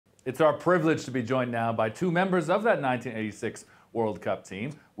It's our privilege to be joined now by two members of that 1986 World Cup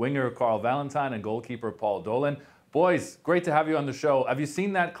team, winger Carl Valentine and goalkeeper Paul Dolan. Boys, great to have you on the show. Have you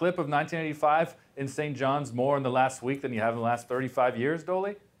seen that clip of 1985 in St. John's more in the last week than you have in the last 35 years,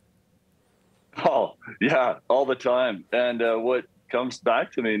 Dolly? Oh, yeah, all the time. And what comes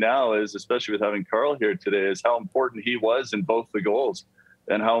back to me now is, especially with having Carl here today, is how important he was in both the goals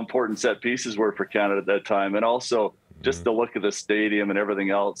and how important set pieces were for Canada at that time. And also just the look of the stadium and everything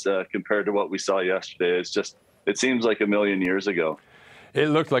else compared to what we saw yesterday. It's just, it seems like a million years ago. It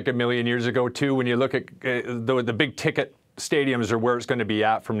looked like a million years ago, too, when you look at the big ticket stadiums are where it's going to be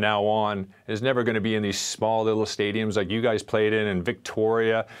at from now on. It's never going to be in these small little stadiums like you guys played in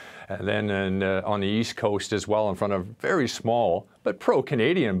Victoria, and then on the East Coast as well, in front of very small but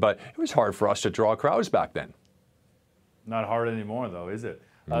pro-Canadian. But it was hard for us to draw crowds back then. Not hard anymore, though, is it?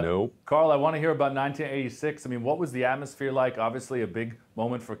 No. Carl, I want to hear about 1986. I mean, what was the atmosphere like? Obviously, a big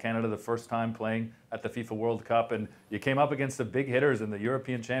moment for Canada, the first time playing at the FIFA World Cup, and you came up against the big hitters and the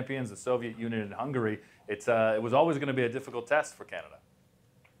European champions, the Soviet Union and Hungary. It was always going to be a difficult test for Canada.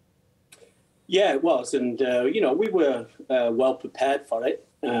 Yeah, it was, and you know, we were well prepared for it.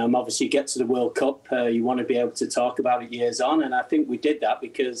 Obviously, you get to the World Cup, you want to be able to talk about it years on, and I think we did that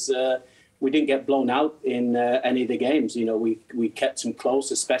because we didn't get blown out in any of the games. You know, we kept them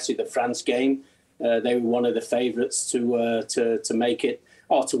close, especially the France game. They were one of the favourites to make it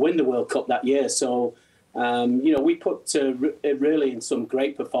or to win the World Cup that year. So, you know, we put really in some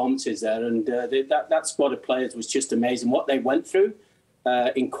great performances there, and that squad of players was just amazing. What they went through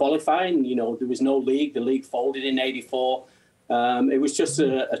in qualifying, you know, there was no league. The league folded in '84. It was just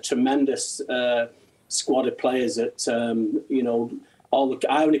a tremendous squad of players that, you know,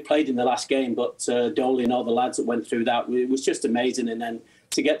 I only played in the last game, but Dolly and all the lads that went through that, it was just amazing. And then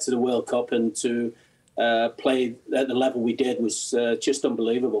to get to the World Cup and to play at the level we did was just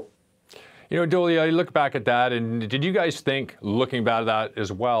unbelievable. You know, Dolly, I look back at that, and did you guys think, looking back at that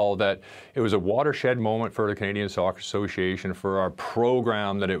as well, that it was a watershed moment for the Canadian Soccer Association, for our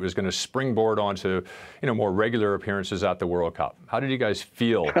program, that it was going to springboard onto, you know, more regular appearances at the World Cup? How did you guys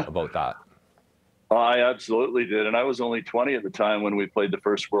feel about that? I absolutely did. And I was only 20 at the time when we played the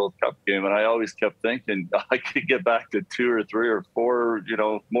first World Cup game. And I always kept thinking I could get back to 2 or 3 or 4, you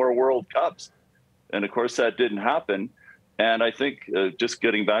know, more World Cups. And of course, that didn't happen. And I think just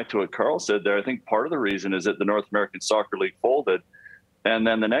getting back to what Carl said there, I think part of the reason is that the North American Soccer League folded. And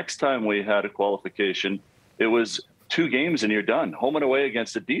then the next time we had a qualification, it was 2 games and you're done. Home and away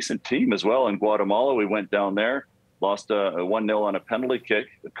against a decent team as well. In Guatemala, we went down there. Lost a 1-0 on a penalty kick.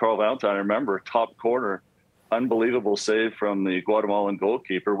 Carl Valentine, I remember, top corner, unbelievable save from the Guatemalan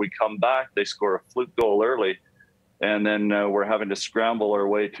goalkeeper. We come back, they score a fluke goal early, and then we're having to scramble our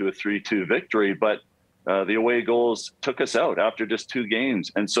way to a 3-2 victory. But the away goals took us out after just 2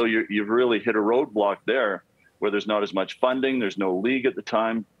 games. And so you've really hit a roadblock there where there's not as much funding, there's no league at the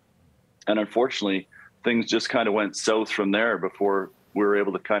time. And unfortunately, things just kind of went south from there before we were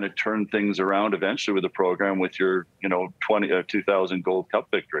able to kind of turn things around eventually with the program with your, you know, 2000 Gold Cup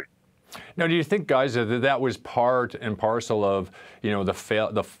victory. Now, do you think, guys, that was part and parcel of, you know, the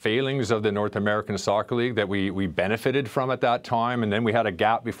failings of the North American Soccer League that we benefited from at that time, and then we had a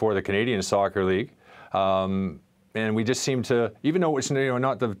gap before the Canadian Soccer League, and we just seemed to, even though it's, you know,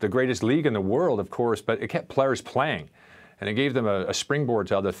 not the greatest league in the world, of course, but it kept players playing. And it gave them a springboard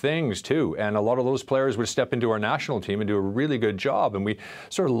to other things, too. And a lot of those players would step into our national team and do a really good job. And we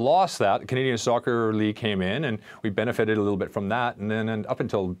sort of lost that. The Canadian Soccer League came in, and we benefited a little bit from that. And then up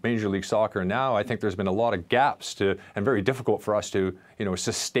until Major League Soccer now, I think there's been a lot of gaps and very difficult for us to, you know,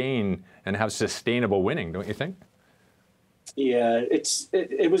 sustain and have sustainable winning, don't you think? Yeah,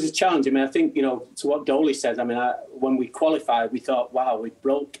 it was a challenge. I mean, I think, you know, to what Dolly said, I mean, when we qualified, we thought, wow, we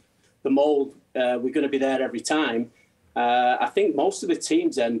broke the mold. We're going to be there every time. I think most of the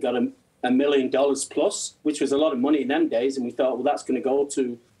teams then got $1 million plus, which was a lot of money in them days. And we thought, well, that's going to go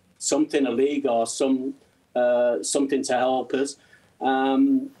to something, a league or something to help us.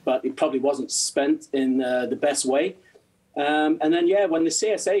 But it probably wasn't spent in the best way. And then, yeah, when the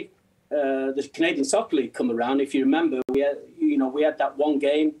CSA, the Canadian Soccer League, come around, if you remember, we had that one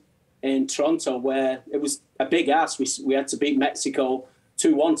game in Toronto where it was a big ask. We had to beat Mexico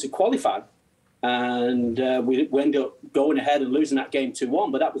 2-1 to qualify. And we ended up going ahead and losing that game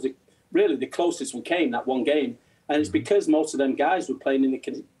 2-1. But that was really the closest we came, that one game. And it's because most of them guys were playing in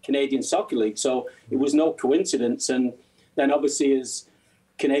the Canadian Soccer League. So it was no coincidence. And then obviously as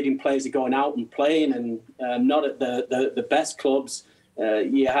Canadian players are going out and playing and not at the best clubs,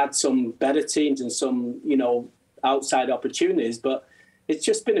 you had some better teams and some, you know, outside opportunities. But it's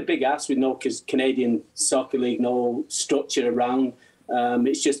just been a big ask with no Canadian Soccer League, no structure around.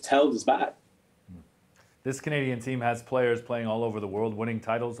 it's just held us back. This Canadian team has players playing all over the world, winning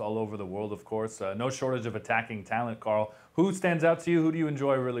titles all over the world, of course. No shortage of attacking talent, Carl. Who stands out to you? Who do you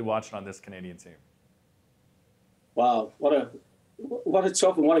enjoy really watching on this Canadian team? Wow, what a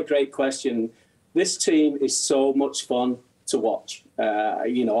tough and what a great question. This team is so much fun to watch.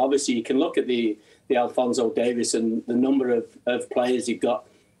 You know, obviously you can look at the Alphonso Davies and the number of players you've got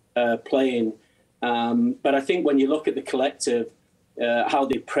playing. But I think when you look at the collective, how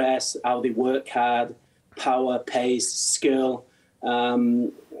they press, how they work hard, power, pace, skill.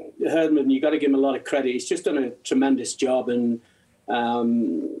 Herdman, you got to give him a lot of credit. He's just done a tremendous job. And,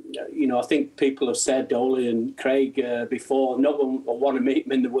 you know, I think people have said Dolan and Craig before, no one will want to meet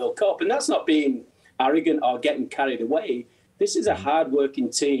him in the World Cup. And that's not being arrogant or getting carried away. This is a hard-working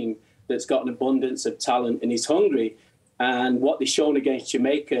team that's got an abundance of talent and is hungry. And what they've shown against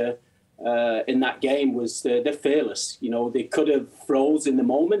Jamaica in that game was they're fearless. You know, they could have froze in the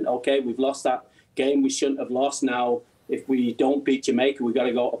moment. Okay, we've lost that game we shouldn't have lost. Now, if we don't beat Jamaica, we've got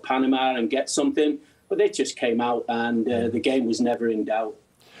to go to Panama and get something. But they just came out and the game was never in doubt.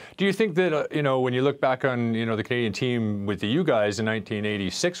 Do you think that, you know, when you look back on, you know, the Canadian team with you guys in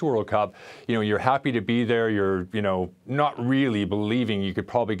 1986 World Cup, you know, you're happy to be there. You're, you know, not really believing you could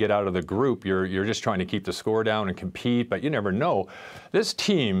probably get out of the group. You're just trying to keep the score down and compete, but you never know. This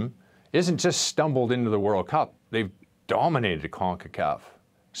team isn't just stumbled into the World Cup. They've dominated CONCACAF.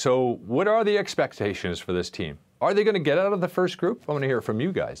 So what are the expectations for this team? Are they going to get out of the first group? I want to hear from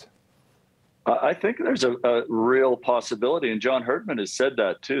you guys. I think there's a real possibility, and John Herdman has said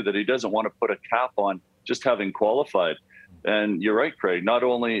that too, that he doesn't want to put a cap on just having qualified. And you're right, Craig, not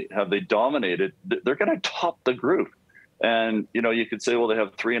only have they dominated, they're going to top the group. And, you know, you could say, well, they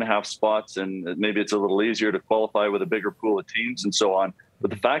have 3.5 spots and maybe it's a little easier to qualify with a bigger pool of teams and so on.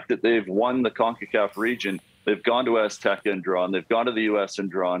 But the fact that they've won the CONCACAF region, they've gone to Azteca and drawn, they've gone to the U.S. and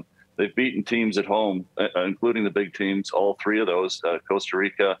drawn, they've beaten teams at home, including the big teams, all three of those, Costa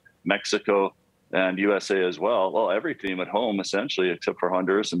Rica, Mexico, and USA as well. Well, every team at home, essentially, except for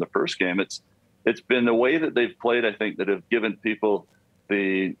Honduras in the first game. It's been the way that they've played, I think, that have given people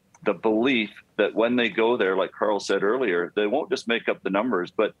the belief that when they go there, like Carl said earlier, they won't just make up the numbers,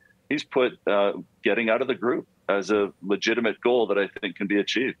 but he's put getting out of the group as a legitimate goal that I think can be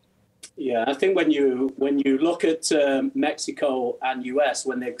achieved. Yeah, I think when you look at Mexico and US,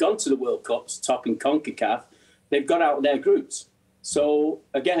 when they've gone to the World Cups, topping CONCACAF, they've got out of their groups. So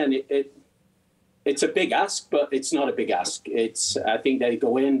again, it's a big ask, but it's not a big ask. I think they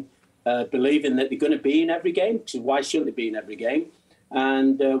go in believing that they're going to be in every game. Because why shouldn't they be in every game?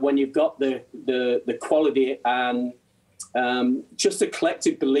 And when you've got the quality and just the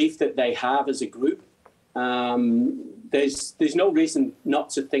collective belief that they have as a group, there's no reason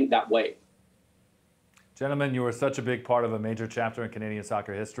not to think that way. Gentlemen, you were such a big part of a major chapter in Canadian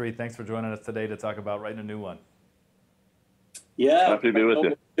soccer history. Thanks for joining us today to talk about writing a new one. Yeah, happy to be with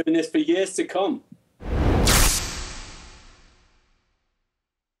you. Doing this for years to come.